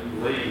where when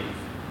you leave,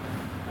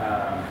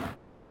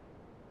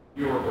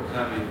 you are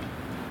becoming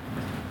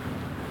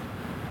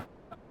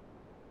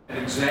an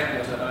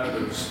example to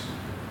others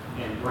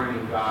and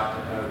bringing God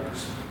to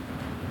others.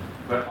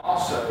 But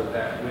also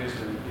that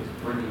wisdom is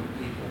bringing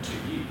people to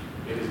you.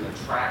 It is an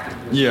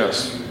attractiveness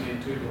Yes. to you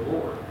into the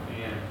Lord.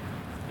 And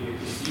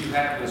if you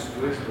have this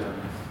wisdom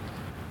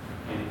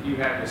and if you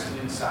have this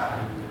insight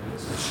and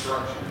this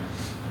instruction,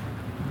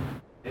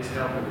 it's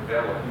helping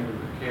develop human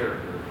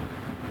character.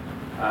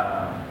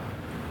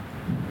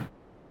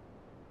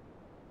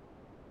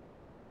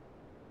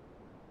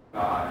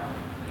 God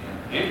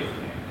and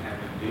everything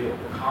having to deal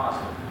because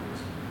of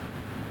this.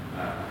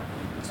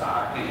 So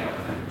I can't help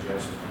but think of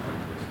Joseph.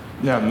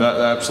 Yeah,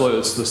 absolutely.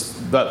 It's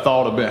that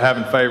thought of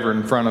having favor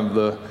in front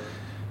of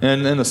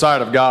in the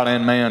sight of God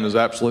and man is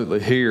absolutely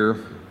here.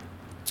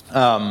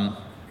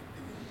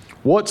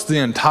 What's the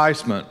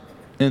enticement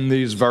in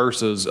these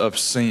verses of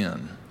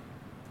sin?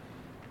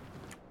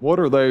 What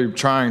are they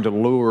trying to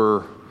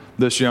lure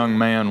this young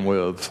man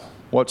with?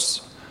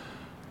 What's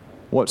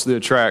the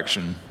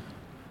attraction?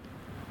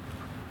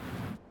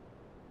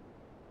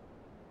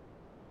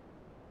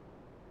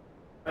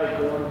 Fake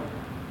ornament.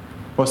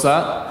 What's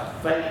that? A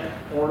fake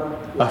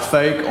ornament. A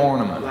fake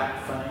ornament.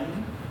 Like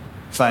fame.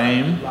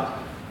 Fame. Like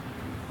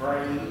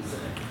praise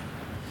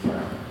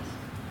and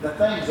the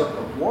things of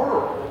the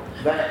world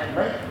that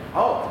make,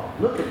 oh,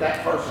 look at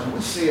that person.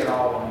 We see it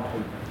all on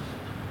people.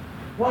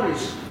 What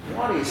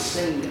is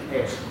seen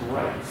as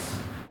grace?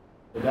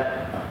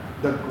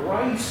 The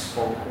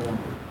graceful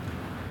ornament.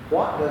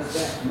 What does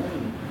that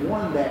mean?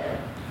 One that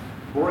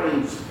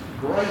brings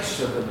grace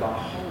to the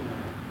beholder,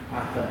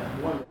 I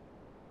think.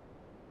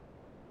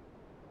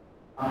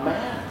 A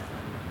man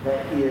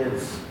that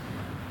is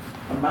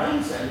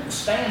amazing,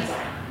 stands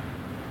out.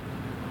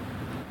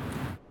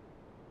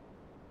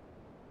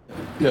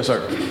 Yes,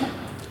 sir.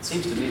 It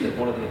seems to me that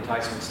one of the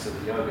enticements to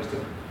the young is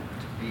to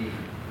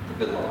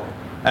belong.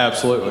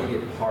 Absolutely. To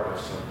be a part of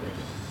something.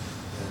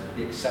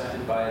 Be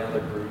accepted by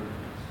another group.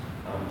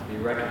 Be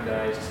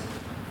recognized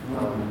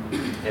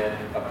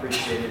and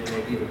appreciated,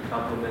 maybe even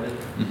complimented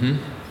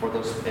for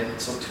those. And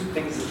so two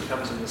things that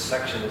comes in this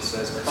section, it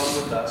says, come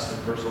with us in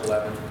verse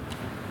 11.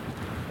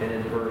 And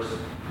in verse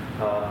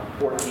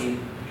 14,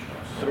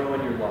 throw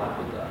in your lot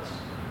with us.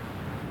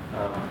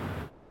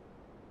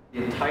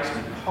 The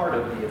enticement, part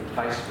of the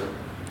enticement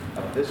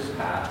of this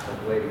path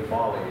of Lady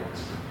Folly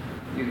is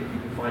you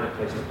can find a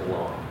place to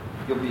belong.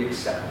 You'll be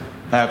accepted.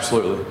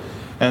 Absolutely.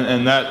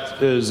 And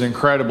that is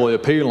incredibly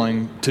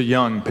appealing to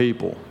young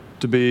people,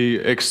 to be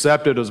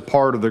accepted as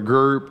part of the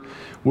group.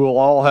 We'll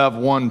all have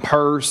one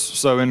purse,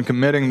 so in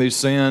committing these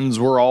sins,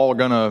 we're all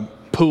going to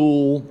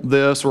pool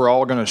this. We're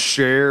all going to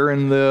share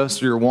in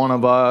this. You're one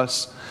of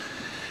us.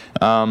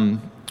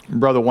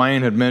 Brother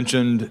Wayne had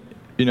mentioned,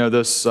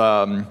 this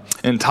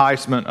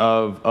enticement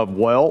of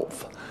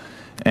wealth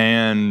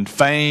and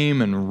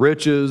fame and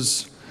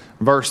riches.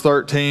 Verse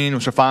 13, we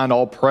shall find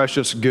all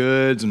precious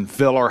goods and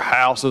fill our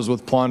houses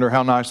with plunder.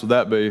 How nice would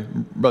that be,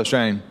 Brother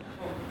Shane?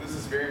 This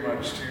is very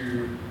much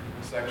to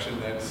a section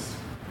that's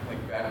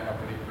like bad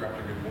company,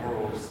 corrupting good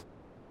morals.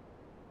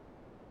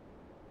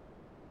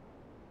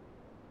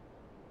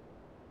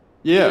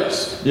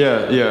 Yes,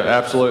 yeah,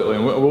 absolutely.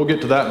 And we'll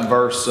get to that in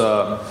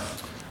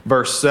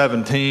verse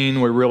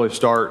 17. We really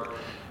start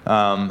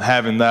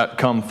having that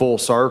come full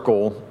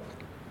circle.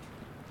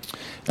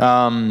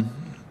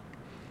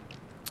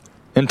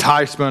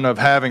 Enticement of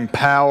having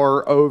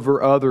power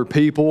over other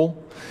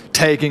people,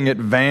 taking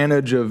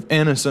advantage of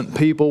innocent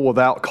people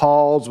without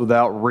cause,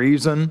 without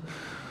reason.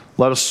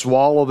 Let us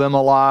swallow them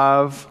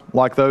alive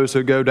like those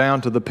who go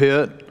down to the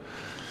pit.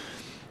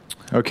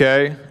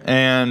 Okay,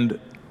 and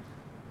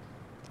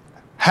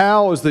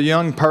how is the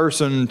young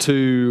person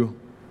to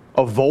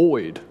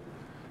avoid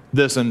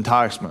this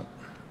enticement?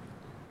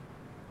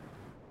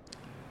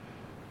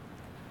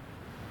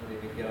 Don't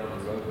even get on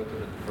the road with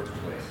them in the first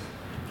place.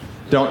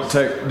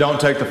 Don't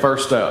take the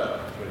first step.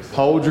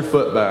 Hold your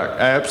foot back.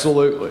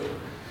 Absolutely.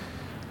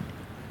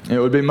 It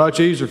would be much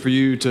easier for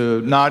you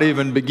to not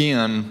even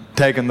begin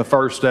taking the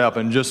first step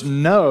and just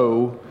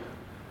know,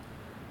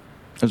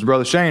 as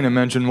Brother Shane had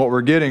mentioned, what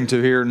we're getting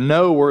to here,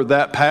 know where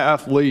that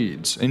path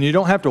leads. And you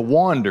don't have to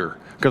wander,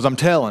 because I'm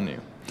telling you,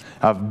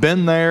 I've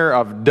been there,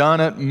 I've done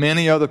it,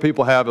 many other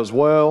people have as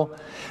well.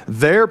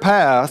 Their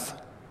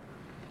path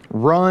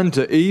run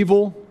to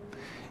evil,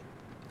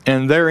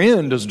 and their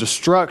end is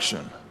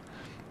destruction.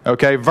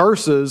 Okay,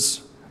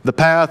 versus the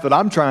path that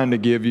I'm trying to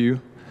give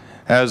you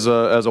as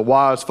a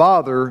wise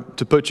father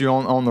to put you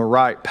on the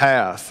right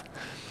path.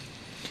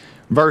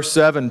 Verse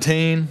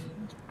 17,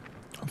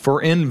 For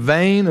in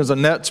vain is a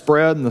net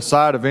spread in the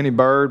sight of any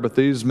bird, but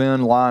these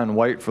men lie in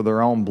wait for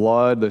their own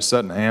blood. They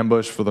set an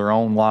ambush for their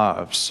own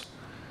lives.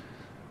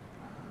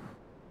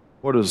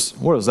 What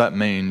does that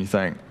mean, you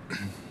think?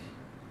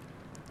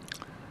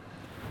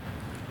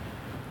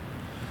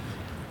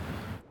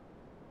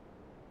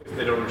 If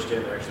they don't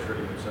understand, they're actually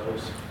hurting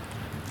themselves.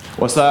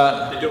 What's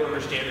that? They don't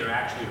understand, they're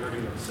actually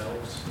hurting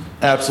themselves.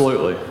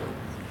 Absolutely.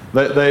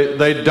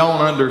 They don't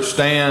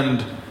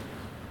understand,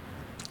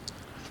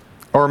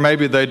 or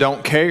maybe they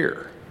don't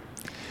care.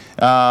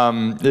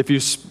 If you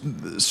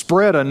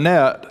spread a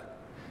net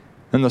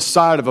in the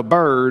sight of a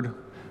bird,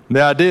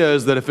 the idea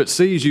is that if it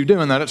sees you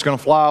doing that, it's going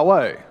to fly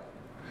away.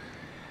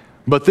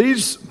 But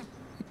these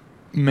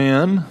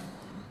men,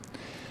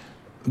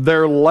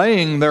 they're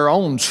laying their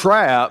own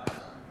trap,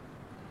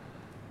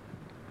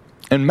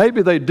 and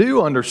maybe they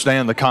do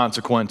understand the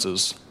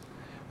consequences,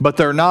 but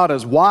they're not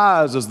as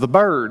wise as the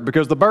bird,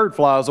 because the bird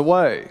flies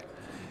away.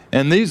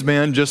 And these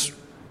men just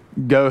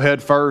go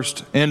head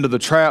first into the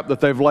trap that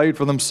they've laid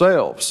for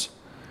themselves.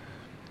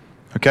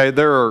 Okay,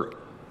 there are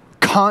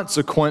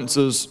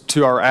consequences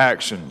to our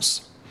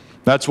actions.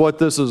 That's what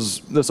this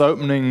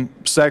opening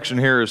section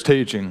here is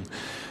teaching.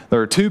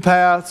 There are two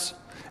paths,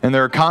 and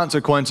there are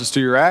consequences to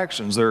your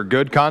actions. There are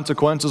good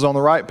consequences on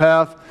the right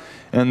path,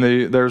 and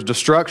there's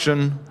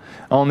destruction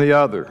on the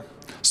other.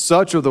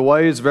 Such are the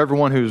ways of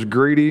everyone who is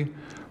greedy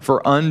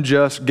for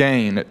unjust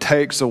gain. It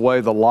takes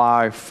away the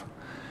life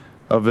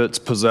of its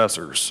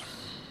possessors.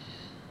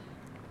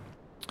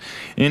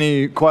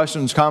 Any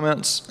questions,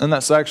 comments in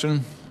that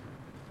section?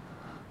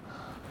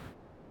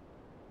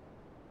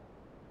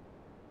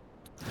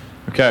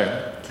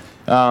 Okay.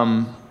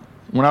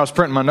 When I was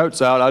printing my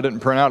notes out, I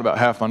didn't print out about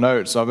half my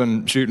notes. So I've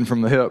been shooting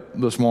from the hip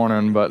this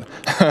morning. But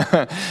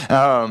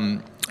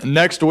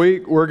next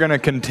week, we're going to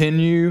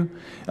continue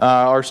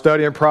our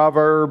study in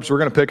Proverbs. We're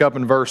going to pick up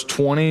in verse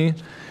 20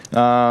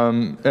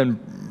 and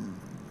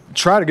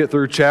try to get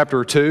through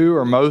chapter 2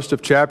 or most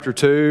of chapter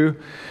 2.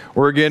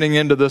 We're getting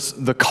into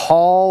the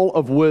call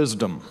of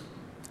wisdom.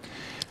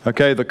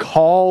 Okay, the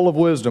call of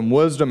wisdom.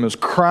 Wisdom is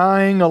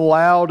crying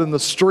aloud in the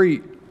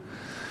street.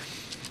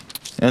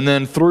 And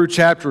then through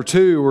chapter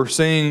 2, we're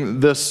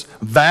seeing this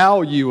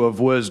value of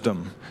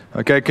wisdom,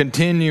 okay,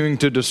 continuing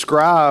to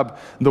describe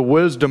the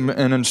wisdom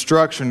and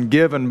instruction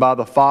given by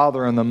the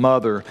father and the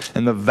mother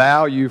and the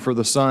value for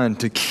the son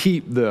to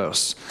keep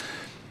this.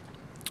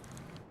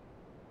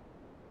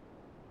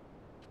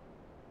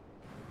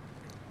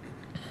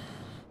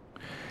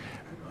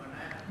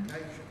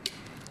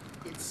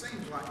 It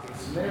seems like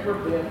it's never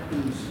been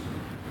easy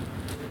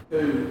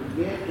to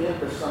get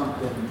into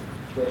something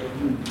that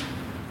you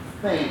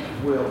think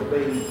will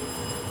be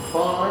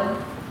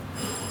fun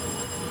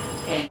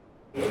and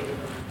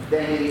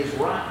than it is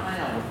right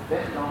now with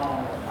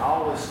fentanyl and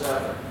all this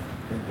stuff,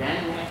 and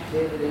gang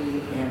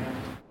activity and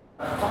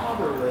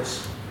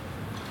fatherless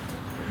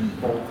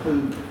people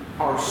who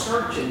are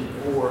searching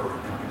for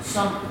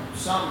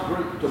some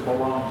group to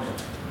belong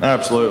to.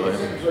 Absolutely. It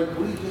seems like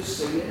we just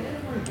see it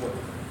everywhere.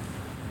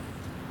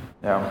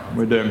 Yeah,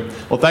 we do.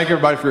 Well, thank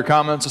everybody for your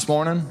comments this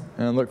morning,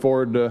 and look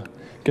forward to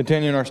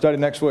continuing our study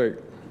next week.